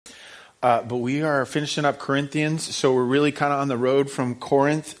But we are finishing up Corinthians, so we're really kind of on the road from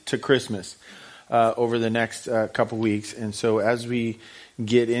Corinth to Christmas over the next couple weeks. And so as we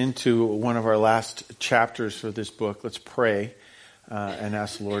get into one of our last chapters for this book, let's pray and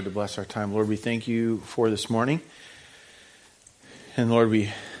ask the Lord to bless our time. Lord, we thank you for this morning. And Lord,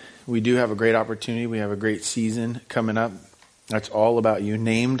 we do have a great opportunity. We have a great season coming up. That's all about you,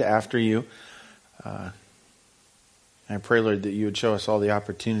 named after you. I pray, Lord, that you would show us all the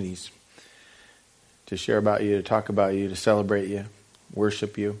opportunities to share about you, to talk about you, to celebrate you,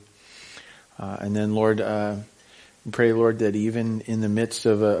 worship you. And then, Lord, pray, Lord, that even in the midst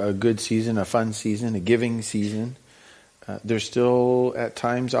of a good season, a fun season, a giving season, there's still at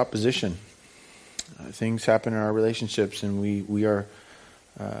times opposition. Things happen in our relationships, and we are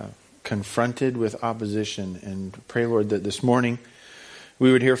confronted with opposition. And pray, Lord, that this morning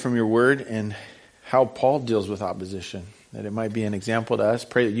we would hear from your word and how Paul deals with opposition, that it might be an example to us.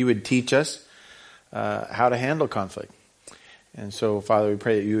 Pray that you would teach us how to handle conflict. And so, Father, we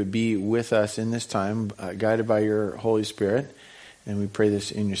pray that you would be with us in this time, guided by your Holy Spirit. And we pray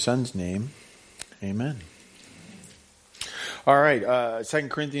this in your Son's name. Amen. All right, 2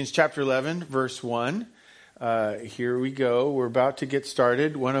 Corinthians chapter 11, verse 1. Here we go. We're about to get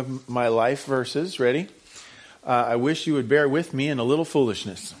started. One of my life verses. Ready? I wish you would bear with me in a little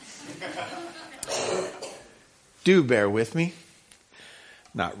foolishness. Do bear with me.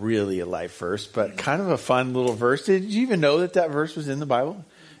 Not really a life verse, but kind of a fun little verse. Did you even know that verse was in the Bible?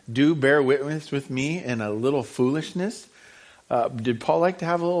 Do bear witness with me in a little foolishness. Did Paul like to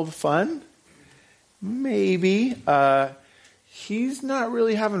have a little fun? Maybe. He's not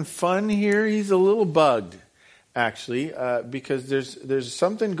really having fun here. He's a little bugged, actually, because there's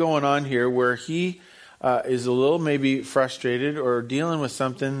something going on here where he is a little maybe frustrated or dealing with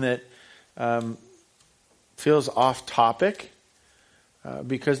something that feels off topic,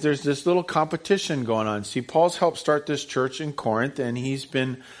 because there's this little competition going on. See, Paul's helped start this church in Corinth, and he's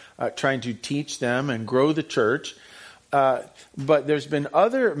been trying to teach them and grow the church. But there's been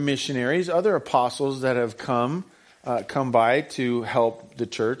other missionaries, other apostles that have come by to help the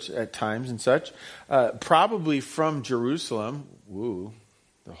church at times and such. Probably from Jerusalem,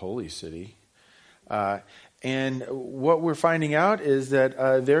 the holy city. And what we're finding out is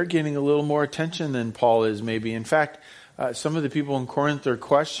that they're getting a little more attention than Paul is maybe. In fact, some of the people in Corinth are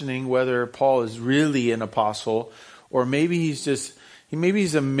questioning whether Paul is really an apostle, or maybe he's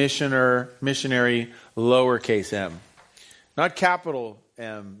a missionary lowercase m. Not capital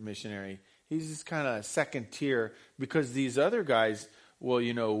M missionary. He's just kind of second tier, because these other guys, well,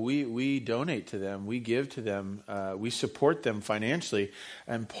 we donate to them, we give to them, we support them financially.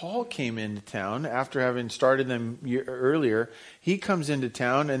 And Paul came into town after having started them earlier. He comes into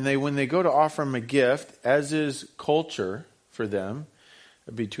town, and when they go to offer him a gift, as is culture for them,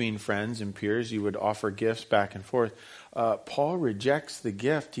 between friends and peers, you would offer gifts back and forth. Paul rejects the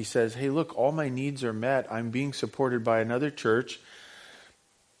gift. He says, hey, look, all my needs are met. I'm being supported by another church.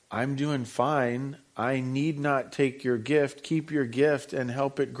 I'm doing fine. I need not take your gift. Keep your gift and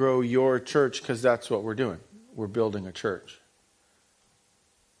help it grow your church, because that's what we're doing. We're building a church.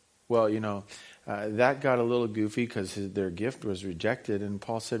 Well, that got a little goofy because their gift was rejected. And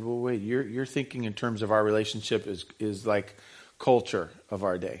Paul said, well, wait, you're thinking in terms of our relationship is like culture of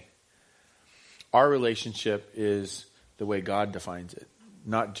our day. Our relationship is the way God defines it,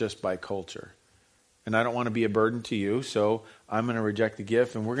 not just by culture. And I don't want to be a burden to you, so I'm going to reject the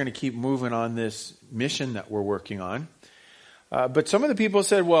gift, and we're going to keep moving on this mission that we're working on. But some of the people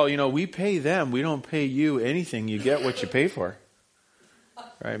said, well, we pay them. We don't pay you anything. You get what you pay for.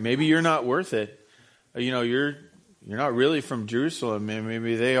 Right? Maybe you're not worth it. You're not really from Jerusalem.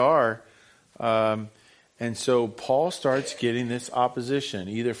 Maybe they are. And so Paul starts getting this opposition,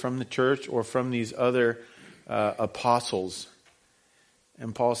 either from the church or from these other apostles.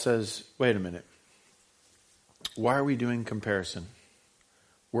 And Paul says, wait a minute. Why are we doing comparison?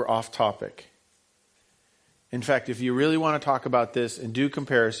 We're off topic. In fact, if you really want to talk about this and do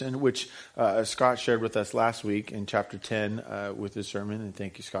comparison, which Scott shared with us last week in chapter 10 with his sermon, and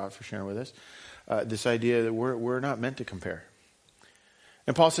thank you, Scott, for sharing with us, this idea that we're not meant to compare.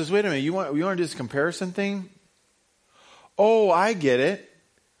 And Paul says, wait a minute, you want to do this comparison thing? Oh, I get it.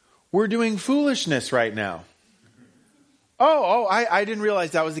 We're doing foolishness right now. I didn't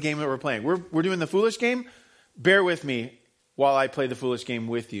realize that was the game that we're playing. We're doing the foolish game? Bear with me while I play the foolish game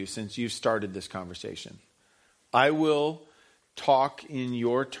with you, since you've started this conversation. I will talk in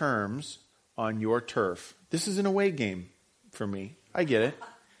your terms on your turf. This is an away game for me. I get it.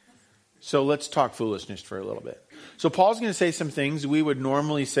 So let's talk foolishness for a little bit. So Paul's going to say some things we would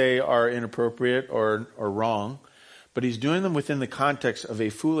normally say are inappropriate or wrong. but he's doing them within the context of a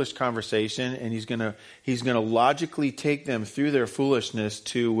foolish conversation, and he's going to logically take them through their foolishness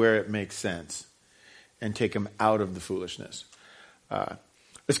to where it makes sense and take them out of the foolishness.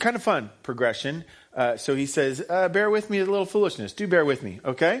 It's kind of fun progression. So he says, bear with me a little foolishness. Do bear with me.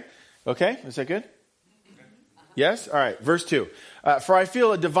 Okay? Okay? Is that good? Yes? All right. Verse 2. For I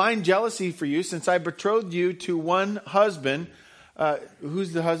feel a divine jealousy for you, since I betrothed you to one husband.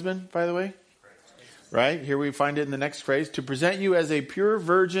 Who's the husband, by the way? Right? Here we find it in the next phrase. To present you as a pure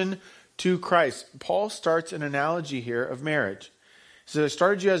virgin to Christ. Paul starts an analogy here of marriage. So I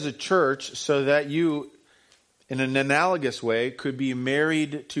started you as a church so that you, in an analogous way, could be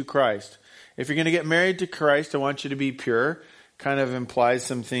married to Christ. If you're going to get married to Christ, I want you to be pure. Kind of implies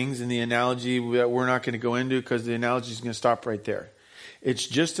some things in the analogy that we're not going to go into because the analogy is going to stop right there. It's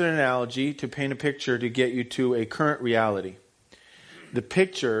just an analogy to paint a picture to get you to a current reality. The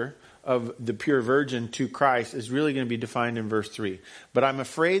picture of the pure virgin to Christ is really going to be defined in verse 3. But I'm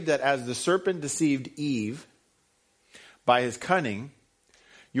afraid that as the serpent deceived Eve by his cunning,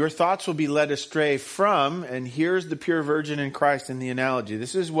 your thoughts will be led astray from, and here's the pure virgin in Christ in the analogy.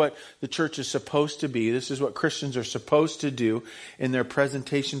 This is what the church is supposed to be. This is what Christians are supposed to do in their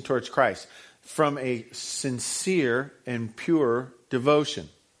presentation towards Christ. From a sincere and pure devotion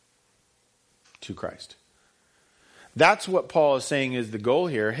to Christ. That's what Paul is saying is the goal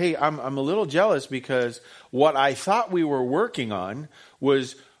here. Hey, I'm a little jealous because what I thought we were working on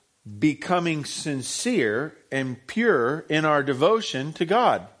was becoming sincere and pure in our devotion to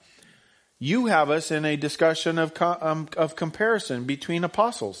God. You have us in a discussion of comparison between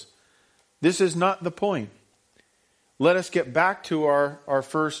apostles. This is not the point. Let us get back to our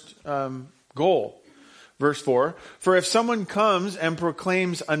first goal. Verse 4, for if someone comes and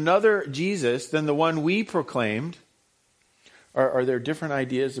proclaims another Jesus than the one we proclaimed, are there different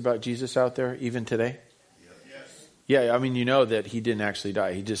ideas about Jesus out there even today? Yes. Yeah, I mean, you know that he didn't actually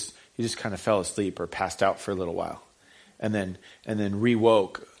die. He just kind of fell asleep or passed out for a little while, and then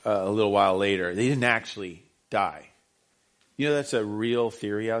rewoke a little while later. They didn't actually die. You know, that's a real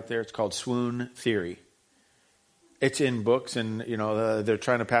theory out there. It's called swoon theory. It's in books, and they're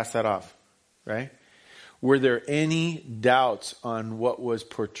trying to pass that off, right? Were there any doubts on what was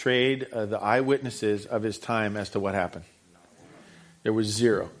portrayed, the eyewitnesses of his time as to what happened? There was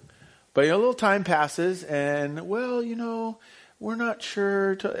zero. But a little time passes, and we're not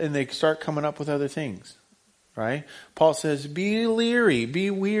sure, and they start coming up with other things, right? Paul says, be wary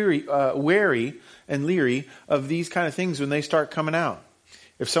and leery of these kind of things when they start coming out.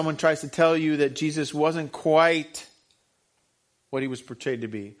 If someone tries to tell you that Jesus wasn't quite what he was portrayed to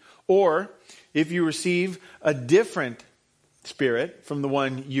be, or if you receive a different spirit from the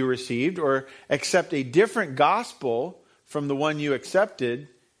one you received, or accept a different gospel from the one you accepted,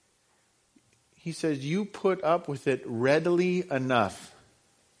 he says you put up with it readily enough.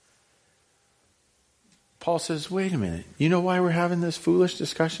 Paul says, wait a minute. You know why we're having this foolish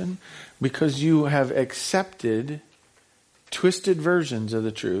discussion? Because you have accepted twisted versions of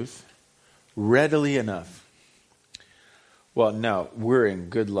the truth readily enough. Well, no, we're in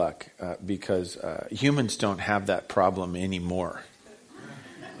good luck because humans don't have that problem anymore.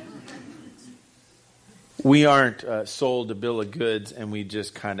 We aren't sold a bill of goods and we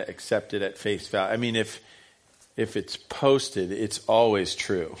just kind of accept it at face value. I mean, if it's posted, it's always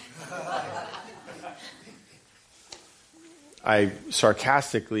true. I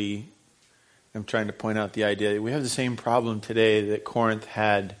sarcastically am trying to point out the idea that we have the same problem today that Corinth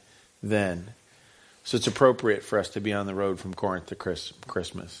had then. So it's appropriate for us to be on the road from Corinth to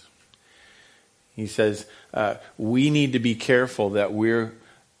Christmas. He says, we need to be careful that we're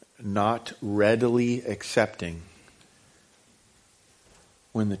not readily accepting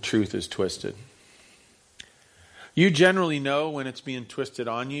when the truth is twisted. You generally know when it's being twisted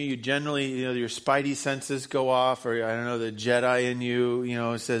on you. You generally, your spidey senses go off, or I don't know, the Jedi in you,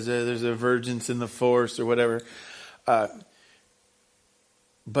 it says there's a virgins in the Force or whatever. But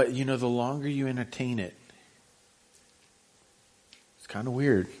the longer you entertain it, it's kind of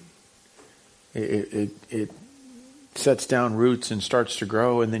weird. It sets down roots and starts to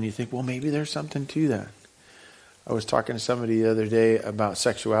grow, and then you think, well, maybe there's something to that. I was talking to somebody the other day about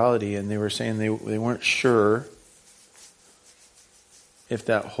sexuality, and they were saying they weren't sure if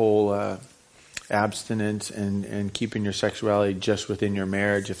that whole abstinence and keeping your sexuality just within your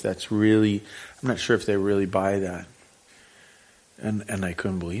marriage, if that's really, I'm not sure if they really buy that. And I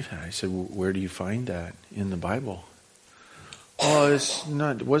couldn't believe that. I said, well, where do you find that in the Bible? Oh,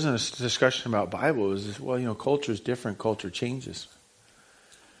 it wasn't a discussion about Bible. It was just, culture is different. Culture changes.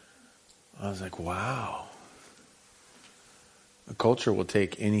 I was like, wow. The culture will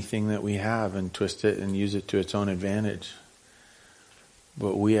take anything that we have and twist it and use it to its own advantage.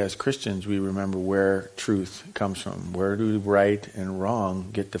 But we as Christians, we remember where truth comes from. Where do right and wrong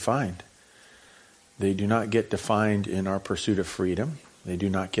get defined? They do not get defined in our pursuit of freedom. They do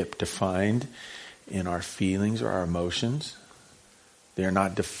not get defined in our feelings or our emotions. They are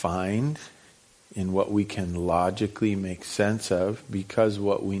not defined in what we can logically make sense of, because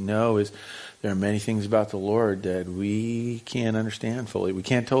what we know is there are many things about the Lord that we can't understand fully. We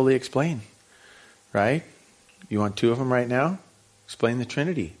can't totally explain. Right? You want two of them right now? Explain the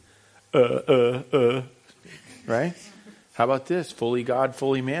Trinity. Right? How about this? Fully God,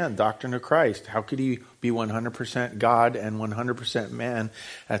 fully man. Doctrine of Christ. How could he be 100% God and 100% man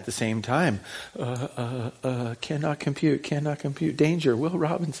at the same time? Cannot compute. Danger. Will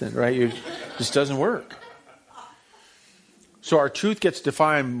Robinson. Right? It just doesn't work. So our truth gets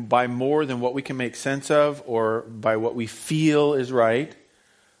defined by more than what we can make sense of, or by what we feel is right,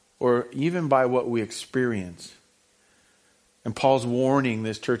 or even by what we experience. And Paul's warning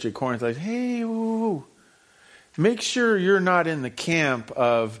this church at Corinth, like, hey, whoa. Make sure you're not in the camp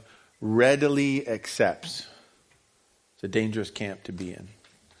of readily accepts. It's a dangerous camp to be in.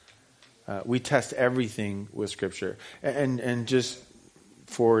 We test everything with Scripture. And just,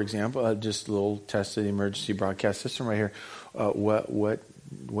 for example, just a little test of the emergency broadcast system right here.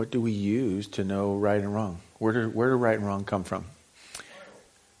 What do we use to know right and wrong? Where do right and wrong come from?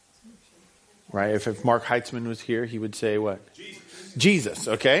 Right? If Mark Heitzman was here, he would say what? Jesus,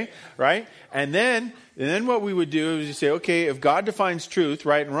 okay? Right? And then what we would do is you say, okay, if God defines truth,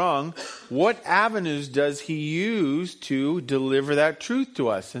 right and wrong, what avenues does he use to deliver that truth to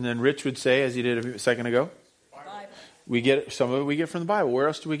us? And then Rich would say, as he did a second ago, Bible. Some of it we get from the Bible. Where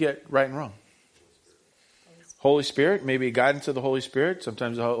else do we get right and wrong? Holy Spirit, maybe guidance of the Holy Spirit.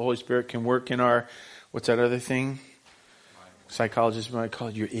 Sometimes the Holy Spirit can work in our, what's that other thing? Psychologists might call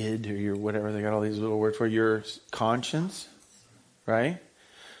it your id or your whatever. They got all these little words for your conscience, right?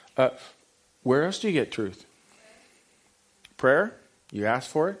 Where else do you get truth? Prayer. You ask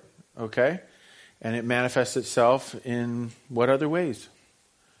for it, okay? And it manifests itself in what other ways?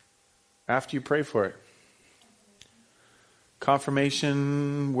 After you pray for it.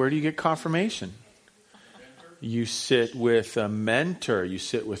 Confirmation. Where do you get confirmation? You sit with a mentor. You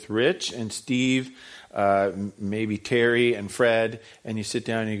sit with Rich and Steve, maybe Terry and Fred, and you sit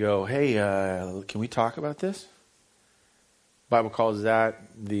down and you go, hey, can we talk about this? The Bible calls that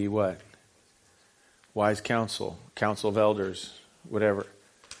the what? Wise counsel, council of elders, whatever.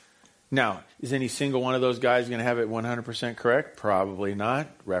 Now, is any single one of those guys going to have it 100% correct? Probably not.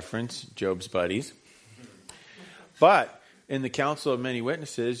 Reference Job's buddies. But in the council of many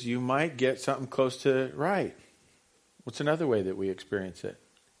witnesses, you might get something close to right. What's another way that we experience it?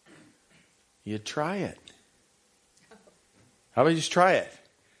 You try it. How about you just try it?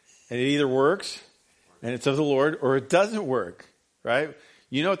 And it either works, and it's of the Lord, or it doesn't work, right?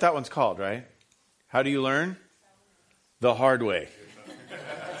 You know what that one's called, right? How do you learn? The hard way.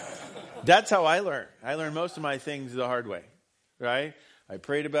 That's how I learn. I learn most of my things the hard way, right? I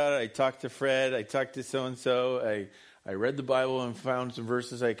prayed about it. I talked to Fred. I talked to so-and-so. I read the Bible and found some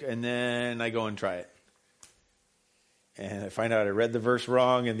verses, and then I go and try it. And I find out I read the verse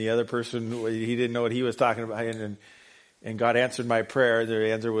wrong, and the other person, he didn't know what he was talking about, and God answered my prayer.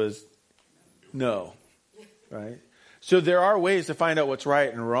 The answer was no, right? So there are ways to find out what's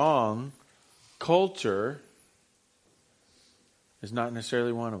right and wrong. Culture is not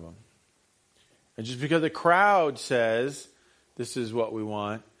necessarily one of them. And just because the crowd says this is what we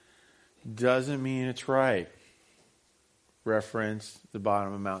want, doesn't mean it's right. Reference the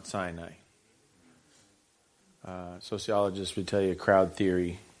bottom of Mount Sinai. Sociologists would tell you crowd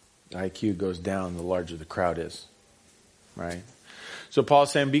theory, IQ goes down the larger the crowd is. Right? So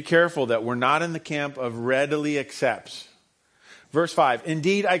Paul's saying, be careful that we're not in the camp of readily accepts. Verse 5,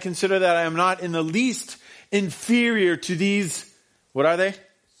 indeed, I consider that I am not in the least inferior to these, what are they?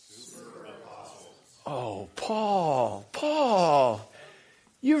 Oh, Paul,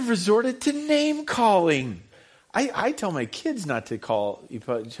 you've resorted to name calling. I tell my kids not to call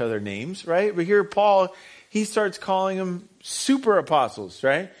each other names, right? But here Paul, he starts calling them super apostles,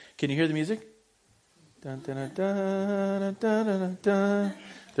 right? Can you hear the music? Dun, dun, dun, dun, dun, dun, dun.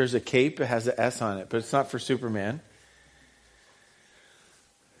 There's a cape, it has an S on it, but it's not for Superman.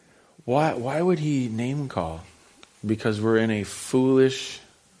 Why would he name call? Because we're in a foolish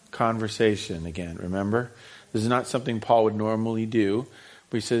conversation again, remember? This is not something Paul would normally do.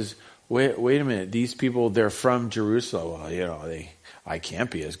 But he says, wait a minute, these people, they're from Jerusalem. Well, I can't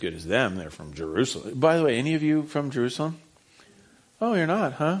be as good as them. They're from Jerusalem. By the way, any of you from Jerusalem? Oh, you're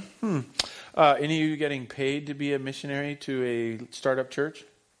not, huh? Any of you getting paid to be a missionary to a startup church?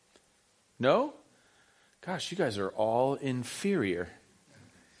 No? Gosh, you guys are all inferior.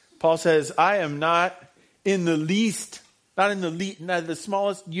 Paul says, I am not in the least, not the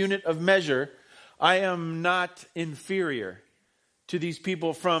smallest unit of measure. I am not inferior to these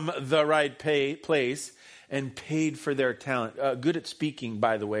people from the right place and paid for their talent. Good at speaking,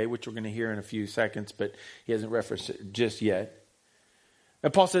 by the way, which we're going to hear in a few seconds, but he hasn't referenced it just yet.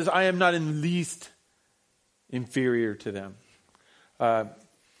 And Paul says, I am not in the least inferior to them.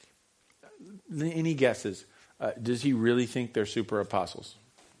 Any guesses? Does he really think they're super apostles?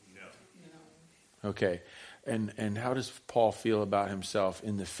 No. Okay. And how does Paul feel about himself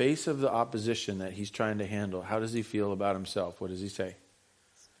in the face of the opposition that he's trying to handle? How does he feel about himself? What does he say?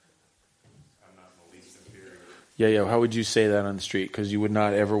 I'm not in the least inferior. Yeah. How would you say that on the street? Because you would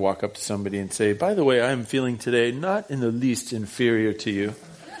not ever walk up to somebody and say, by the way, I am feeling today not in the least inferior to you.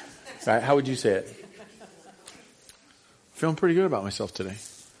 Right? How would you say it? Feeling pretty good about myself today.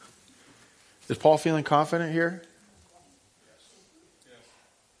 Is Paul feeling confident here?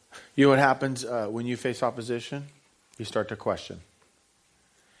 You know what happens when you face opposition? You start to question.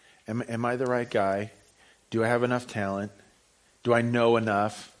 Am I the right guy? Do I have enough talent? Do I know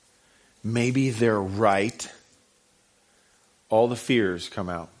enough? Maybe they're right. All the fears come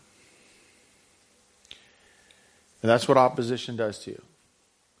out. And that's what opposition does to you.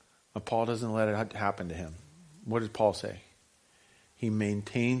 But Paul doesn't let it happen to him. What does Paul say? He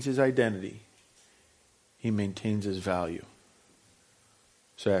maintains his identity. He maintains his value.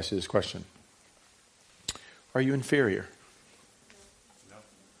 So I ask you this question. Are you inferior? No.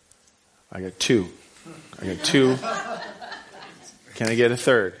 I got two. Can I get a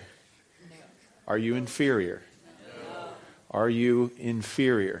third? No. Are you inferior? No. Are you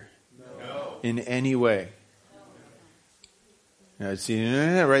inferior? No. In any way? Now, see,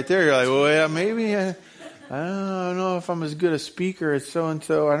 right there, you're like, well, yeah, maybe I don't know if I'm as good a speaker as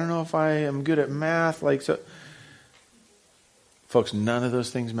so-and-so. I don't know if I am good at math. Like so. Folks, none of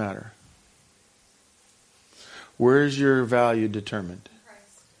those things matter. Where's your value determined?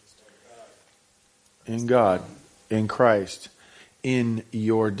 In God, in Christ, in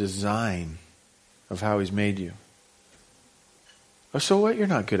your design of how He's made you. Oh, so what? You're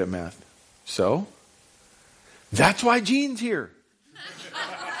not good at math. So? That's why Gene's here.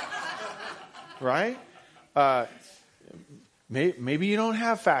 Right? Maybe you don't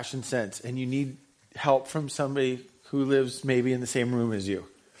have fashion sense and you need help from somebody who lives maybe in the same room as you.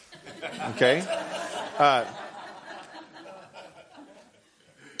 Okay?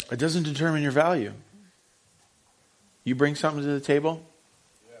 It doesn't determine your value. You bring something to the table?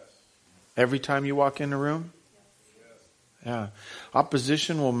 Yes. Every time you walk in a room? Yes. Yeah.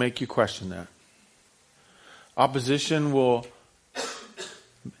 Opposition will make you question that. Opposition will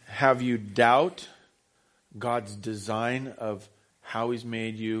have you doubt God's design of how He's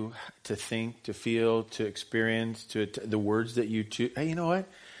made you to think, to feel, to experience, to the words that you choose. Hey, you know what?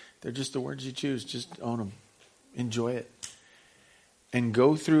 They're just the words you choose. Just own them. Enjoy it. And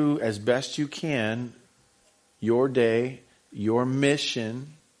go through as best you can your day, your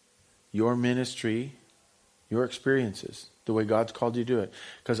mission, your ministry, your experiences, the way God's called you to do it.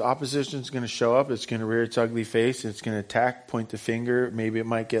 Because opposition is going to show up. It's going to rear its ugly face. It's going to attack, point the finger. Maybe it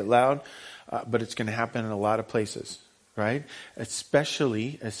might get loud. But it's going to happen in a lot of places. Right?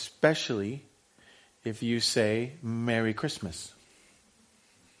 Especially if you say Merry Christmas.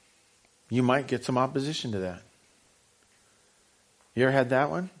 You might get some opposition to that. You ever had that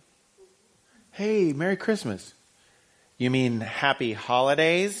one? Hey, Merry Christmas. You mean Happy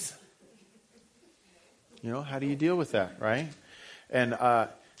Holidays? You know, how do you deal with that, right? And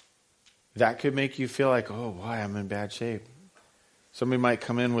that could make you feel like, oh, why, I'm in bad shape. Somebody might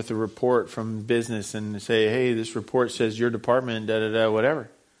come in with a report from business and say, hey, this report says your department, da-da-da, whatever.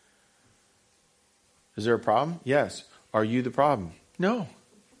 Is there a problem? Yes. Are you the problem? No.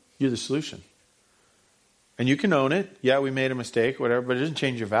 You're the solution. And you can own it. Yeah, we made a mistake, whatever, but it doesn't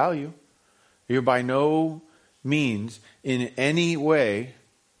change your value. You're by no means in any way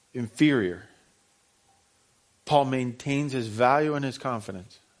inferior. Paul maintains his value and his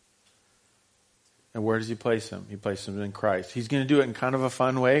confidence. And where does he place him? He places him in Christ. He's going to do it in kind of a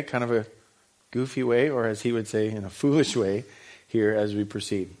fun way, kind of a goofy way, or as he would say, in a foolish way here as we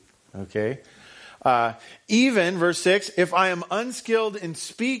proceed. Okay? Even, verse 6, if I am unskilled in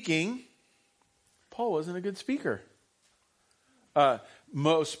speaking, Paul wasn't a good speaker.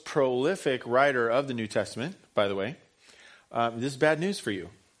 Most prolific writer of the New Testament, by the way. This is bad news for you.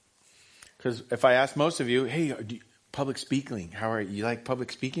 Because if I ask most of you, hey, public speaking, how are you? You like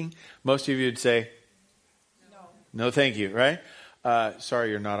public speaking? Most of you would say, no, thank you, right? sorry,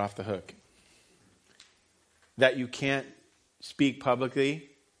 you're not off the hook. That you can't speak publicly.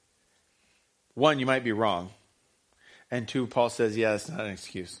 One, you might be wrong. And two, Paul says, yeah, that's not an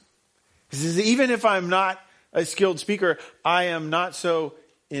excuse. He says, even if I'm not a skilled speaker, I am not so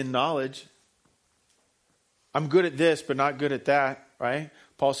in knowledge. I'm good at this, but not good at that, right?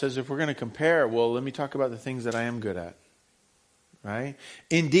 Paul says, if we're going to compare, well, let me talk about the things that I am good at, right?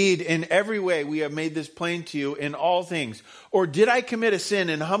 Indeed, in every way, we have made this plain to you in all things. Or did I commit a sin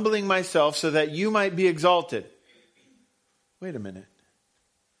in humbling myself so that you might be exalted? Wait a minute.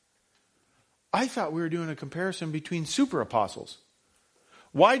 I thought we were doing a comparison between super apostles.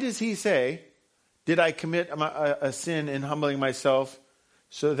 Why does he say, did I commit a sin in humbling myself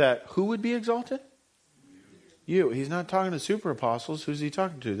so that who would be exalted? You. He's not talking to super apostles. Who's he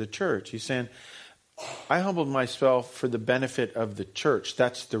talking to? The church. He's saying, I humbled myself for the benefit of the church.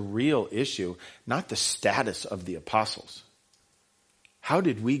 That's the real issue, not the status of the apostles. How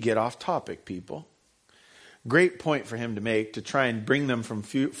did we get off topic, people? Great point for him to make, to try and bring them from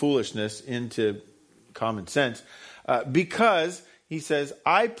foolishness into common sense. Because, he says,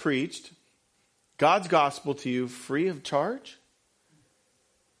 I preached God's gospel to you free of charge.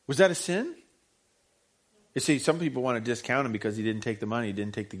 Was that a sin? You see, some people want to discount him because he didn't take the money, he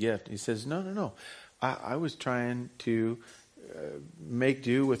didn't take the gift. He says, no. I was trying to make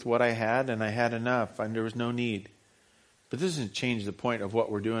do with what I had, and I had enough, and there was no need. But this doesn't change the point of what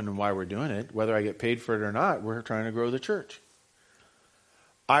we're doing and why we're doing it. Whether I get paid for it or not, we're trying to grow the church.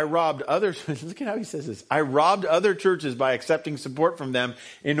 I robbed others. Look at how he says this. I robbed other churches by accepting support from them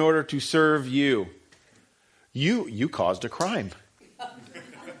in order to serve you. You caused a crime.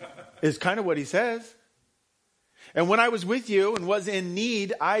 Is kind of what he says. And when I was with you and was in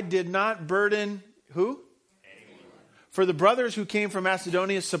need, I did not burden who? For the brothers who came from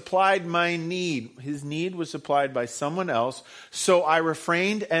Macedonia supplied my need. His need was supplied by someone else. So I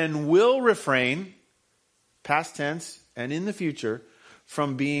refrained and will refrain, past tense and in the future,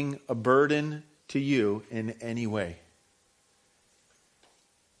 from being a burden to you in any way.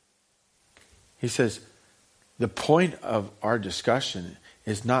 He says, the point of our discussion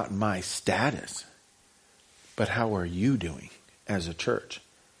is not my status, but how are you doing as a church?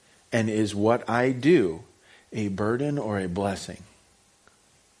 And is what I do a burden or a blessing?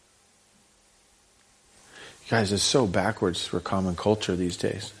 Guys, it's so backwards for common culture these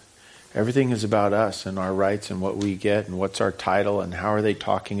days. Everything is about us and our rights and what we get and what's our title and how are they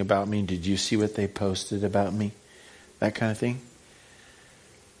talking about me? Did you see what they posted about me? That kind of thing.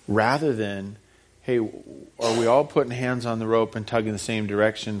 Rather than, hey, are we all putting hands on the rope and tugging the same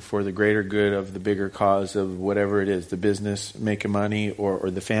direction for the greater good of the bigger cause of whatever it is, the business making money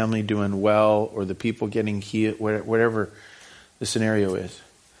or the family doing well or the people getting healed, whatever the scenario is.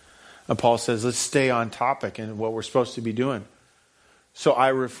 And Paul says, let's stay on topic and what we're supposed to be doing. So I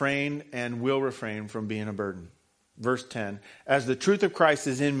refrain and will refrain from being a burden. Verse 10, as the truth of Christ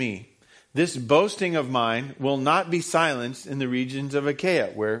is in me, this boasting of mine will not be silenced in the regions of Achaia,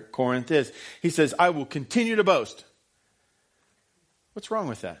 where Corinth is. He says, I will continue to boast. What's wrong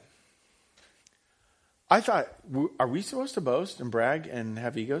with that? I thought, are we supposed to boast and brag and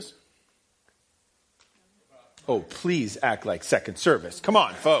have egos? Oh, please act like second service. Come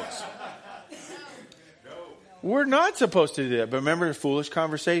on, folks. We're not supposed to do that. But remember the foolish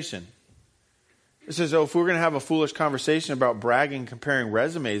conversation. It says, if we're going to have a foolish conversation about bragging, comparing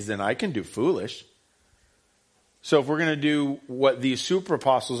resumes, then I can do foolish. So if we're going to do what these super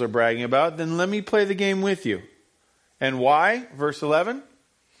apostles are bragging about, then let me play the game with you. And why? Verse 11.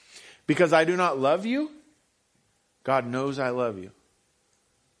 Because I do not love you. God knows I love you.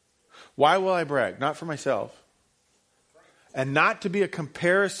 Why will I brag? Not for myself. And not to be a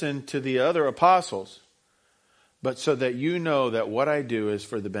comparison to the other apostles, but so that you know that what I do is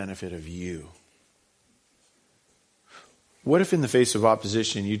for the benefit of you. What if in the face of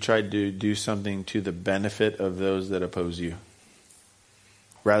opposition you tried to do something to the benefit of those that oppose you,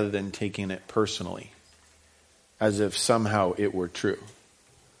 rather than taking it personally, as if somehow it were true?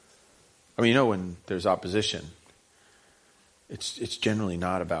 I mean, when there's opposition, it's generally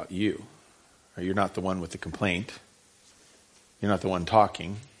not about you. Or you're not the one with the complaint. You're not the one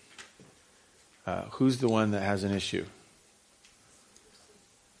talking. Who's the one that has an issue?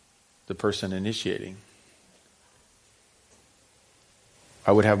 The person initiating.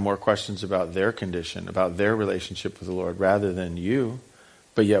 I would have more questions about their condition, about their relationship with the Lord, rather than you.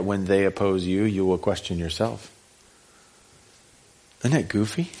 But yet when they oppose you, you will question yourself. Isn't that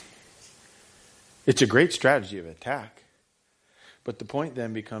goofy? It's a great strategy of attack. But the point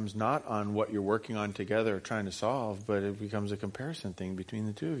then becomes not on what you're working on together or trying to solve, but it becomes a comparison thing between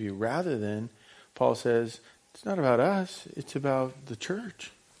the two of you. Rather than, Paul says, It's not about us. It's about the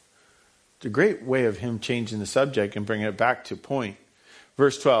church. It's a great way of him changing the subject and bringing it back to point.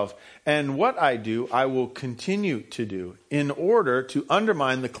 Verse 12, and what I do, I will continue to do in order to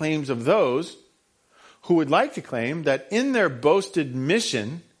undermine the claims of those who would like to claim that in their boasted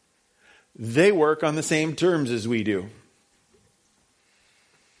mission, they work on the same terms as we do.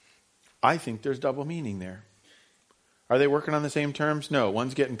 I think there's double meaning there. Are they working on the same terms? No,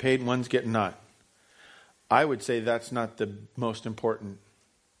 one's getting paid and one's getting not. I would say that's not the most important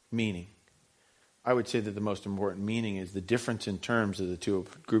meaning. I would say that the most important meaning is the difference in terms of the two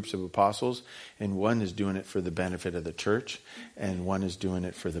groups of apostles, and one is doing it for the benefit of the church, and one is doing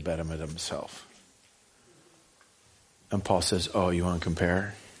it for the betterment of himself. And Paul says, oh, you want to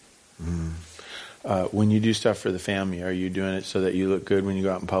compare? When you do stuff for the family, are you doing it so that you look good when you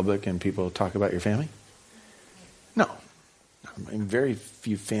go out in public and people talk about your family? No. I mean, very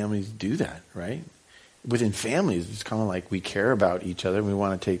few families do that, right? Within families, it's kind of like we care about each other and we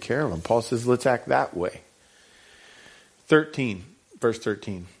want to take care of them. Paul says, let's act that way. 13, verse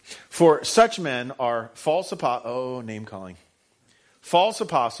 13. For such men are false apostles, name calling. False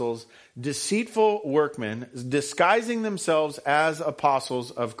apostles, deceitful workmen, disguising themselves as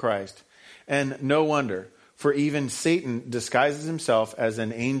apostles of Christ. And no wonder, for even Satan disguises himself as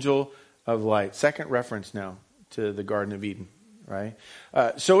an angel of light. Second reference now to the Garden of Eden. Right?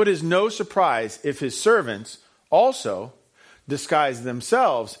 So it is no surprise if his servants also disguise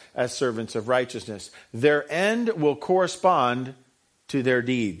themselves as servants of righteousness. Their end will correspond to their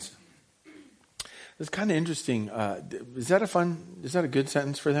deeds. It's kind of interesting. Is that a good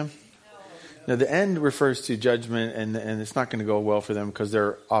sentence for them? Now, the end refers to judgment, and it's not going to go well for them because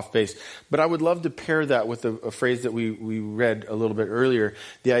they're off base. But I would love to pair that with a phrase that we read a little bit earlier,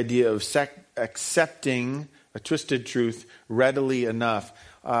 the idea of accepting a twisted truth readily enough.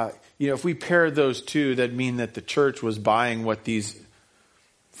 If we pair those two, that mean that the church was buying what these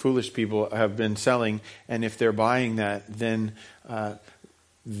foolish people have been selling. And if they're buying that, then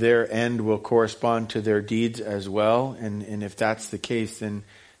their end will correspond to their deeds as well. And if that's the case, then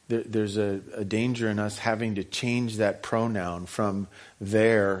there's a danger in us having to change that pronoun from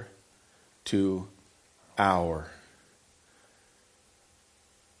their to our.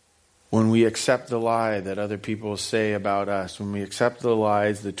 When we accept the lie that other people say about us, when we accept the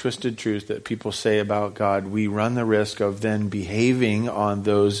lies, the twisted truth that people say about God, we run the risk of then behaving on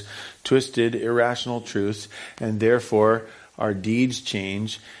those twisted, irrational truths, and therefore our deeds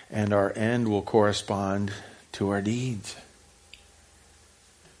change and our end will correspond to our deeds.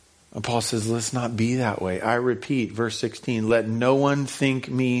 And Paul says, let's not be that way. I repeat, verse 16, let no one think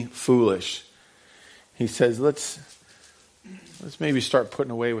me foolish. He says, let's maybe start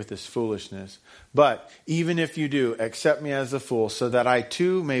putting away with this foolishness. But even if you do, accept me as a fool, so that I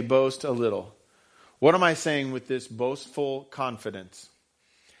too may boast a little. What am I saying with this boastful confidence?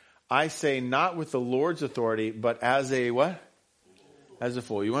 I say not with the Lord's authority, but as a what? As a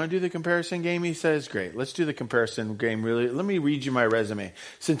fool. You want to do the comparison game? He says, great. Let's do the comparison game. Really, let me read you my resume.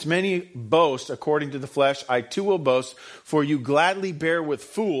 Since many boast according to the flesh, I too will boast, for you gladly bear with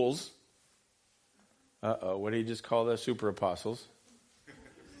fools. What did he just call the super apostles?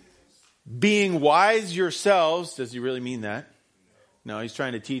 Being wise yourselves. Does he really mean that? No, he's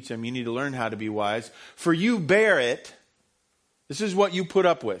trying to teach them. You need to learn how to be wise. For you bear it. This is what you put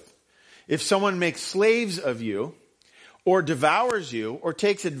up with. If someone makes slaves of you, or devours you, or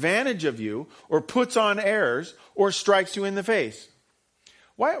takes advantage of you, or puts on airs, or strikes you in the face.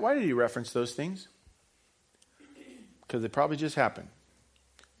 Why did he reference those things? Because they probably just happened.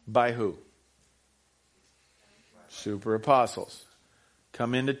 By who? Super apostles.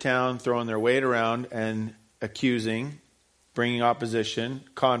 Come into town, throwing their weight around and accusing, bringing opposition,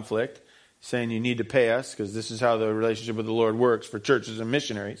 conflict, saying you need to pay us because this is how the relationship with the Lord works for churches and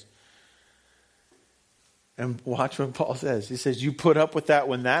missionaries. And watch what Paul says. He says, you put up with that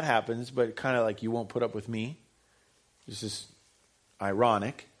when that happens, but kind of like you won't put up with me. This is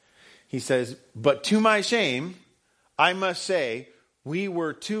ironic. He says, but to my shame, I must say, we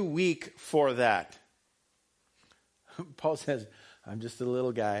were too weak for that. Paul says, I'm just a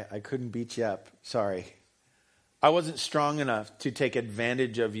little guy. I couldn't beat you up. Sorry. I wasn't strong enough to take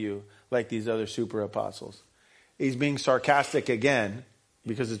advantage of you like these other super apostles. He's being sarcastic again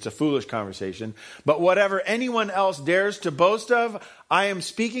because it's a foolish conversation. But whatever anyone else dares to boast of, I am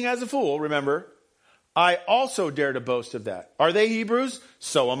speaking as a fool, remember. I also dare to boast of that. Are they Hebrews?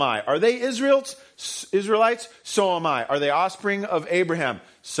 So am I. Are they Israelites? So am I. Are they offspring of Abraham?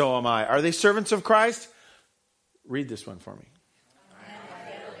 So am I. Are they servants of Christ? Read this one for me.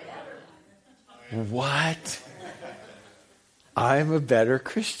 What? I'm a better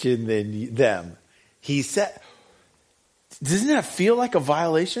Christian than them. He said, doesn't that feel like a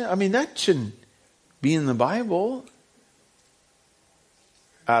violation? I mean, that shouldn't be in the Bible.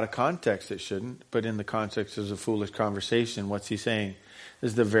 Out of context, it shouldn't. But in the context of a foolish conversation, what's he saying?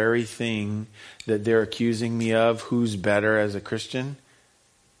 This is the very thing that they're accusing me of. Who's better as a Christian?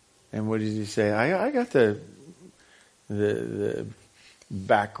 And what does he say? I got the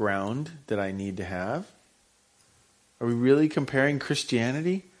background that I need to have. Are we really comparing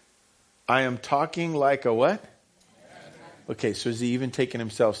Christianity? I am talking like a what? Okay, so is he even taking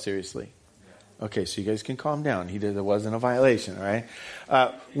himself seriously? Okay, so you guys can calm down. There wasn't a violation, all right?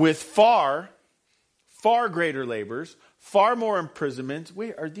 With far greater labors, far more imprisonments.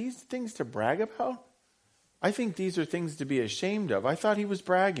 Wait, are these things to brag about? I think these are things to be ashamed of. I thought he was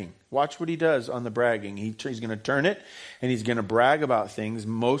bragging. Watch what he does on the bragging. He's going to turn it, and he's going to brag about things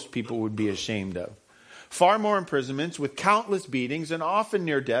most people would be ashamed of. Far more imprisonments with countless beatings and often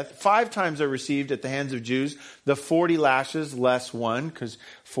near death. 5 times I received at the hands of Jews the 40 lashes less 1, because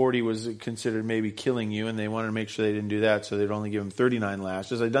 40 was considered maybe killing you, and they wanted to make sure they didn't do that, so they'd only give him 39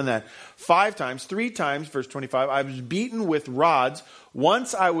 lashes. I'd done that 5 times. 3 times, verse 25, I was beaten with rods.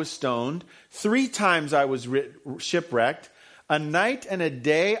 Once I was stoned. 3 times I was shipwrecked. A night and a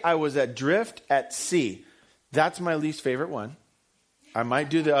day I was adrift at sea. That's my least favorite one. I might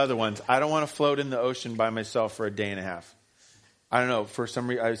do the other ones. I don't want to float in the ocean by myself for a day and a half. I don't know. For some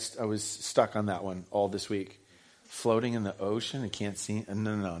reason, I was stuck on that one all this week. Floating in the ocean, I can't see.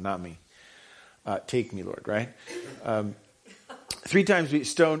 No, not me. Take me, Lord, right? 3 times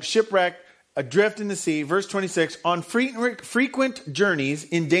stoned, shipwrecked, adrift in the sea. Verse 26, on frequent journeys,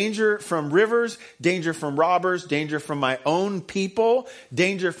 in danger from rivers, danger from robbers, danger from my own people,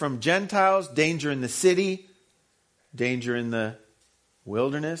 danger from Gentiles, danger in the city, danger in the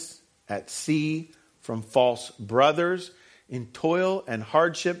wilderness, at sea, from false brothers, in toil and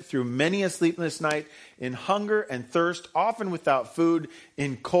hardship, through many a sleepless night, in hunger and thirst, often without food,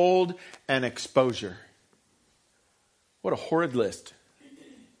 in cold and exposure. What a horrid list.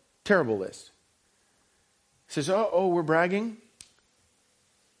 Terrible list. He says, oh, we're bragging?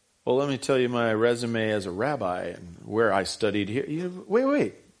 Well, let me tell you my resume as a rabbi and where I studied here.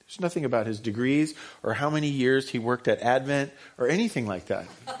 Wait. There's nothing about his degrees or how many years he worked at Advent or anything like that,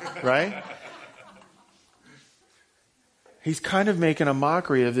 right? He's kind of making a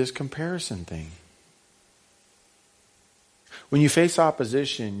mockery of this comparison thing. When you face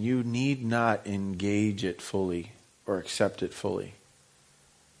opposition, you need not engage it fully or accept it fully.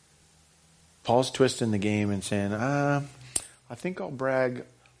 Paul's twisting the game and saying, I think I'll brag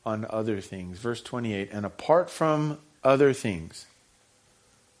on other things. Verse 28, and apart from other things,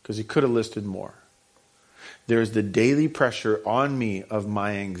 because he could have listed more. There's the daily pressure on me of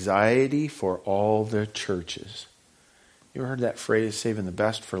my anxiety for all the churches. You ever heard that phrase, saving the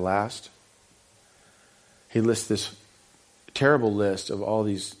best for last? He lists this terrible list of all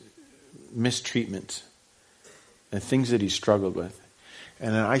these mistreatments and things that he struggled with.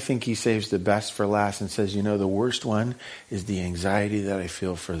 And then I think he saves the best for last and says, the worst one is the anxiety that I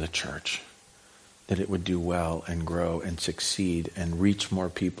feel for the church. That it would do well and grow and succeed and reach more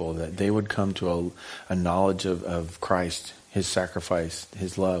people, that they would come to a knowledge of Christ, his sacrifice,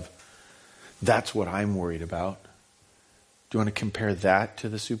 his love. That's what I'm worried about. Do you want to compare that to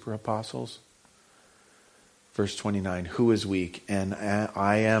the super apostles? Verse 29, who is weak and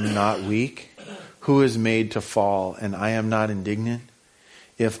I am not weak? Who is made to fall and I am not indignant?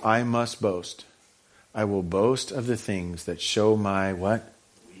 If I must boast, I will boast of the things that show my what?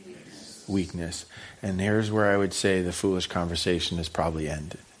 Weakness. And here's where I would say the foolish conversation has probably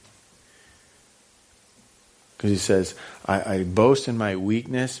ended. Because he says, I boast in my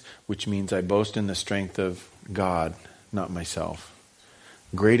weakness, which means I boast in the strength of God, not myself.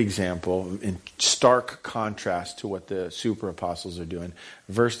 Great example in stark contrast to what the super apostles are doing.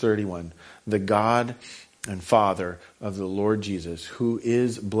 Verse 31, the God and Father of the Lord Jesus, who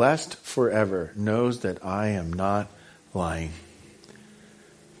is blessed forever, knows that I am not lying.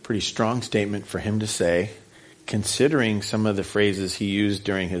 Pretty strong statement for him to say, considering some of the phrases he used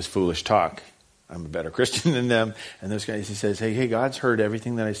during his foolish talk. I'm a better Christian than them. And those guys, he says, hey, God's heard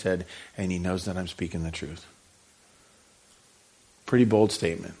everything that I said, and he knows that I'm speaking the truth. Pretty bold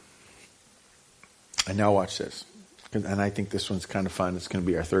statement. And now watch this. And I think this one's kind of fun. It's going to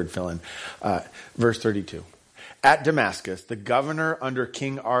be our third fill-in. Verse 32. At Damascus, the governor under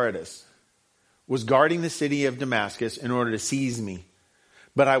King Aretas was guarding the city of Damascus in order to seize me.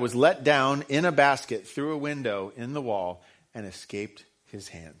 But I was let down in a basket through a window in the wall and escaped his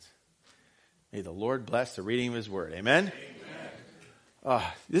hands. May the Lord bless the reading of his word. Amen? Amen.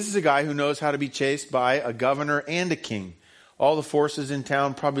 This is a guy who knows how to be chased by a governor and a king. All the forces in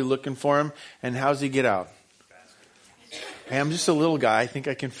town probably looking for him. And how's he get out? Hey, I'm just a little guy. I think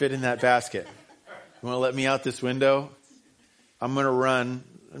I can fit in that basket. You want to let me out this window? I'm going to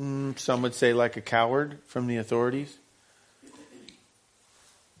run, some would say like a coward from the authorities.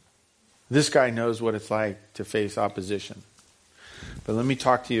 This guy knows what it's like to face opposition. But let me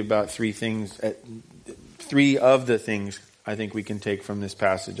talk to you about three of the things I think we can take from this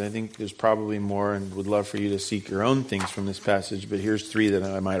passage. I think there's probably more and would love for you to seek your own things from this passage, but here's three that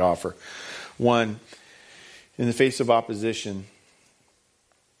I might offer. One, in the face of opposition,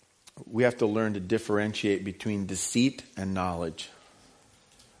 we have to learn to differentiate between deceit and knowledge.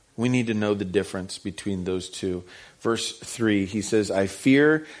 We need to know the difference between those two. Verse 3, he says, I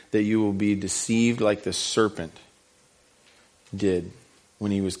fear that you will be deceived like the serpent did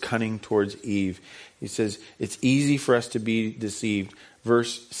when he was cunning towards Eve. He says, it's easy for us to be deceived.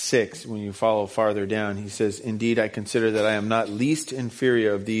 Verse 6, when you follow farther down, he says, indeed, I consider that I am not least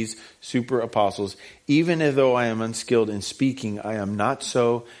inferior of these super apostles. Even though I am unskilled in speaking, I am not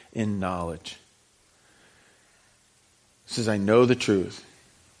so in knowledge. He says, I know the truth.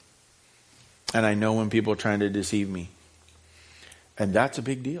 And I know when people are trying to deceive me. And that's a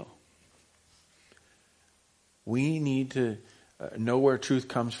big deal. We need to know where truth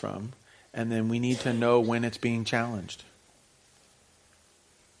comes from. And then we need to know when it's being challenged.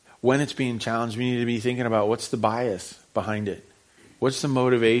 When it's being challenged, we need to be thinking about what's the bias behind it. What's the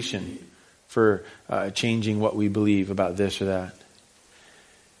motivation for changing what we believe about this or that.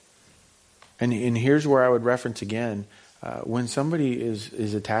 And here's where I would reference again. When somebody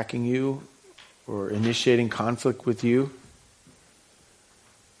is attacking you or initiating conflict with you,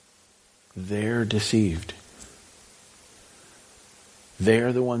 they're deceived.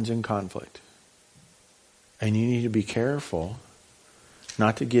 They're the ones in conflict. And you need to be careful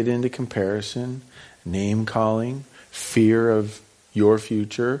not to get into comparison, name calling, fear of your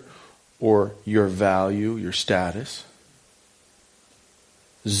future or your value, your status.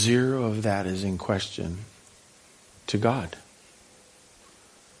 Zero of that is in question to God.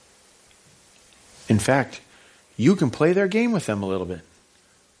 In fact, you can play their game with them a little bit.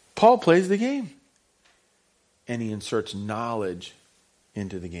 Paul plays the game. And he inserts knowledge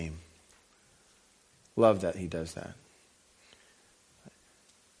into the game. Love that he does that.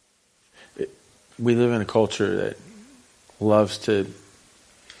 We live in a culture that loves to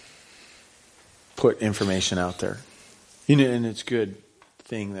put information out there. And it's a good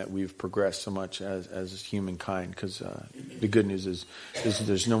thing that we've progressed so much as humankind, because the good news is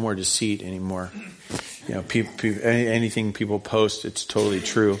there's no more deceit anymore. Anything people post, it's totally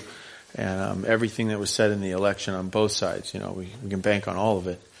true. And everything that was said in the election on both sides, we can bank on all of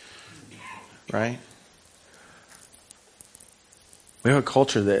it. Right? We have a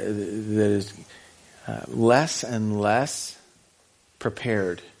culture that is less and less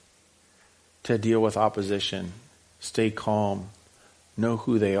prepared to deal with opposition, stay calm, know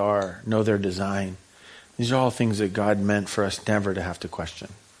who they are, know their design. These are all things that God meant for us never to have to question.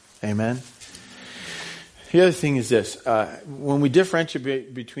 Amen? The other thing is this. When we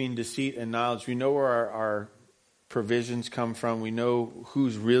differentiate between deceit and knowledge, we know where our provisions come from. We know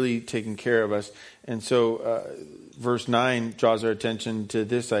who's really taking care of us. And so verse 9 draws our attention to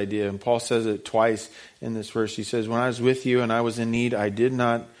this idea. And Paul says it twice in this verse. He says, when I was with you and I was in need, I did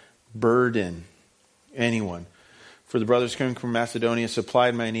not burden anyone. For the brothers coming from Macedonia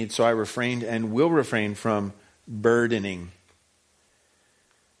supplied my needs, so I refrained and will refrain from burdening.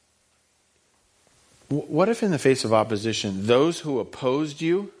 What if in the face of opposition, those who opposed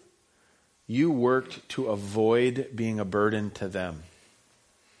you, you worked to avoid being a burden to them?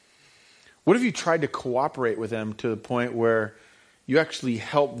 What if you tried to cooperate with them to the point where you actually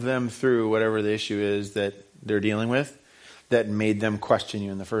helped them through whatever the issue is that they're dealing with that made them question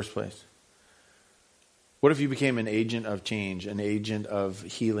you in the first place? What if you became an agent of change, an agent of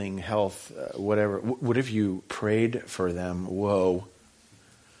healing, health, whatever? What if you prayed for them? Whoa.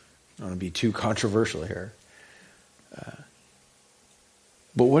 I don't want to be too controversial here.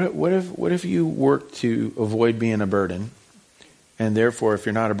 But what if you work to avoid being a burden? And therefore, if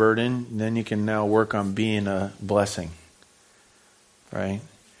you're not a burden, then you can now work on being a blessing. Right?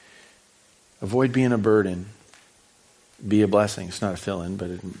 Avoid being a burden. Be a blessing. It's not a fill-in, but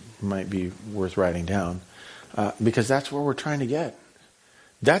it might be worth writing down. Because that's where we're trying to get.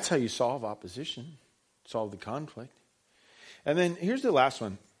 That's how you solve opposition. Solve the conflict. And then here's the last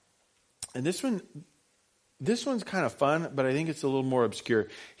one. And this one's kind of fun, but I think it's a little more obscure.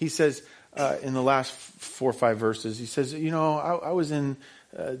 He says in the last 4 or 5 verses, he says, I was in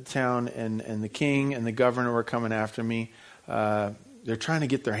town and the king and the governor were coming after me. They're trying to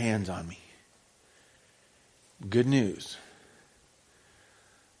get their hands on me. Good news.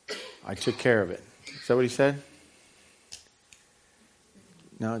 I took care of it. Is that what he said?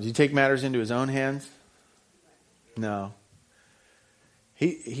 No. Did he take matters into his own hands? No.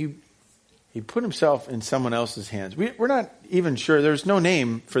 He put himself in someone else's hands. We're not even sure. There's no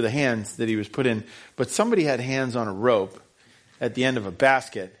name for the hands that he was put in, but somebody had hands on a rope at the end of a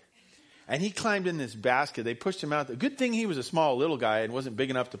basket, and he climbed in this basket. They pushed him out. The good thing he was a small little guy and wasn't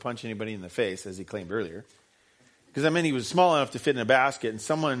big enough to punch anybody in the face, as he claimed earlier. Because, I mean, he was small enough to fit in a basket, and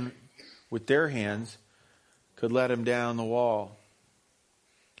someone with their hands could let him down the wall.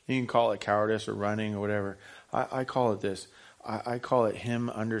 You can call it cowardice or running or whatever. I call it this. I call it him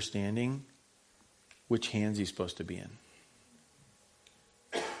understanding which hands he's supposed to be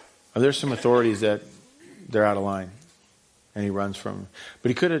in. There's some authorities that they're out of line, and he runs from them. But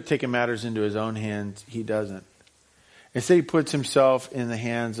he could have taken matters into his own hands. He doesn't. Instead, he puts himself in the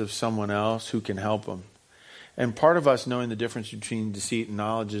hands of someone else who can help him. And part of us knowing the difference between deceit and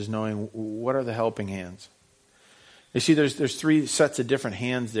knowledge is knowing what are the helping hands. You see, there's three sets of different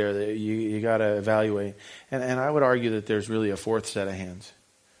hands there that you got to evaluate. And I would argue that there's really a fourth set of hands.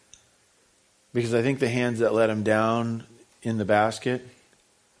 Because I think the hands that let him down in the basket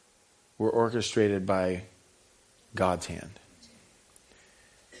were orchestrated by God's hand.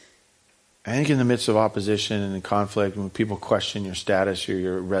 I think in the midst of opposition and conflict, when people question your status or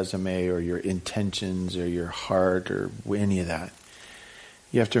your resume or your intentions or your heart or any of that,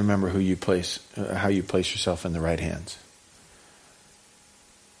 you have to remember how you place yourself in the right hands.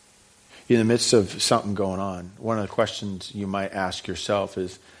 In the midst of something going on, one of the questions you might ask yourself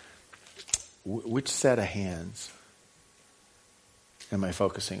is, which set of hands am I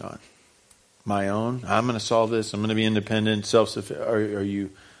focusing on? My own? I'm going to solve this. I'm going to be independent, self-sufficient. Are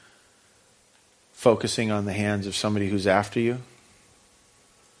you focusing on the hands of somebody who's after you?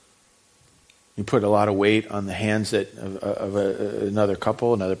 You put a lot of weight on the hands of another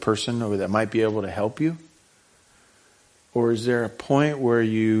couple, another person, or that might be able to help you? Or is there a point where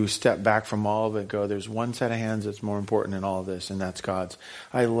you step back from all of it and go, there's one set of hands that's more important in all of this, and that's God's.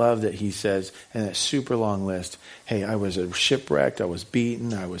 I love that he says in that super long list, hey, I was shipwrecked, I was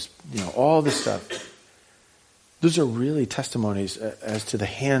beaten, I was, all this stuff. Those are really testimonies as to the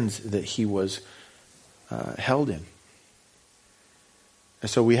hands that he was held in. And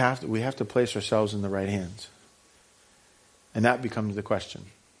so we have to place ourselves in the right hands. And that becomes the question.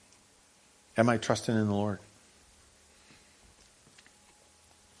 Am I trusting in the Lord?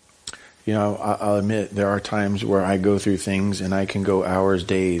 I'll admit there are times where I go through things and I can go hours,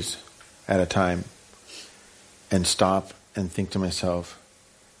 days at a time and stop and think to myself,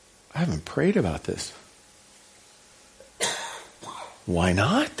 I haven't prayed about this. Why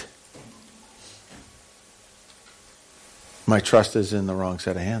not? My trust is in the wrong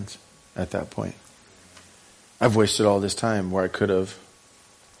set of hands at that point. I've wasted all this time where I could have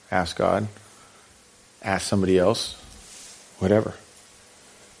asked God, asked somebody else, whatever.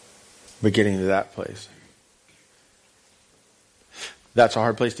 But getting to that place. That's a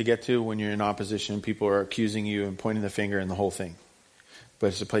hard place to get to when you're in opposition. People are accusing you and pointing the finger and the whole thing. But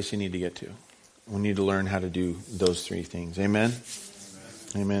it's a place you need to get to. We need to learn how to do those three things. Amen?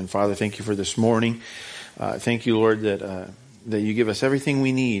 Amen. Father, thank you for this morning. Thank you, Lord, that you give us everything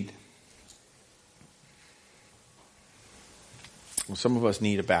we need. Well, some of us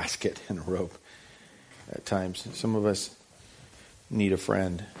need a basket and a rope at times. Some of us need a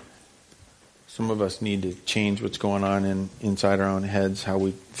friend. Some of us need to change what's going on inside our own heads, how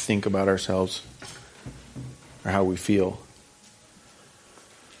we think about ourselves or how we feel.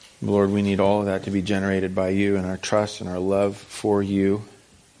 Lord, we need all of that to be generated by you and our trust and our love for you,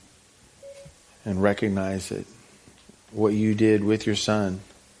 and recognize that what you did with your Son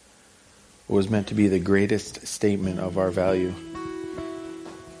was meant to be the greatest statement of our value.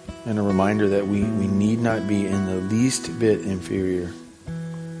 And a reminder that we need not be in the least bit inferior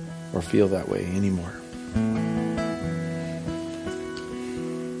or feel that way anymore.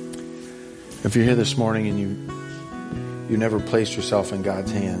 If you're here this morning and you never placed yourself in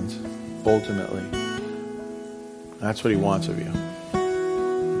God's hands, ultimately, that's what he wants of you.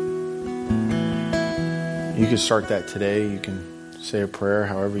 You can start that today. You can say a prayer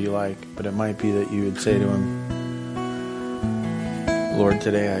however you like, but it might be that you would say to him, Lord,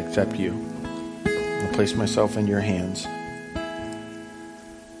 today I accept you. I place myself in your hands.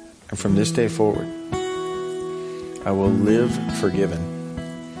 And from this day forward, I will live forgiven.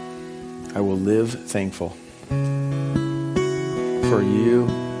 I will live thankful for you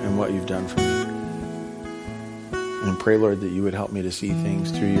and what you've done for me. And pray, Lord, that you would help me to see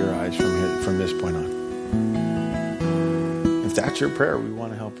things through your eyes from this point on. If that's your prayer, we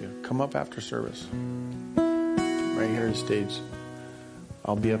want to help you. Come up after service. Right here on stage.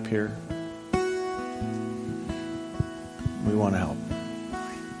 I'll be up here. We want to help.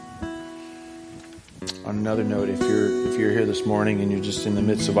 On another note, if you're here this morning and you're just in the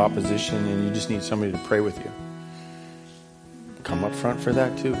midst of opposition and you just need somebody to pray with you, come up front for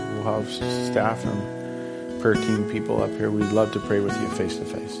that too. We'll have staff and prayer team people up here. We'd love to pray with you face to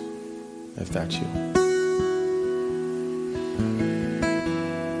face, if that's you.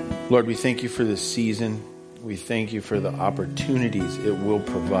 Lord, we thank you for this season. We thank you for the opportunities it will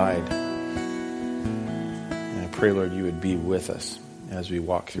provide. And I pray, Lord, you would be with us as we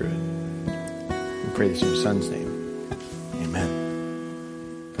walk through it. We pray this in your Son's name. Amen.